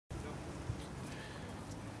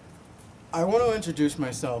I want to introduce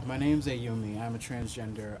myself. My name's Ayumi. I'm a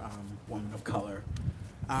transgender woman of color.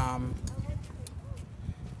 Um,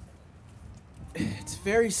 it's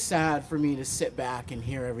very sad for me to sit back and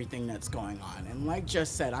hear everything that's going on. And like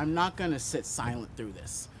just said, I'm not going to sit silent through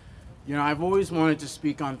this. You know, I've always wanted to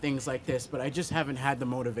speak on things like this, but I just haven't had the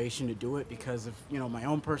motivation to do it because of, my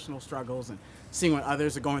own personal struggles and seeing what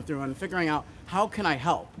others are going through and figuring out how can I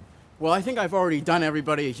help. Well, I think I've already done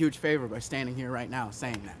everybody a huge favor by standing here right now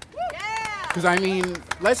saying that. Because, I mean,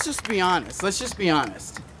 let's just be honest. Let's just be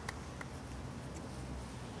honest.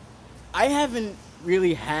 I haven't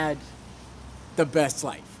really had the best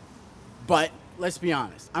life. But let's be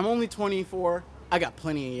honest. I'm only 24. I got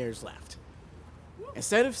plenty of years left.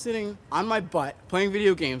 Instead of sitting on my butt playing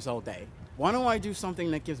video games all day, why don't I do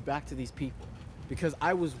something that gives back to these people? Because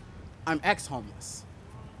I'm ex-homeless.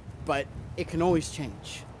 But it can always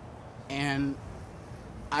change. And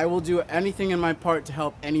I will do anything in my part to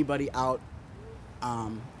help anybody out.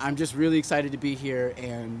 I'm just really excited to be here,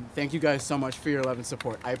 and thank you guys so much for your love and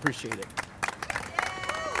support. I appreciate it.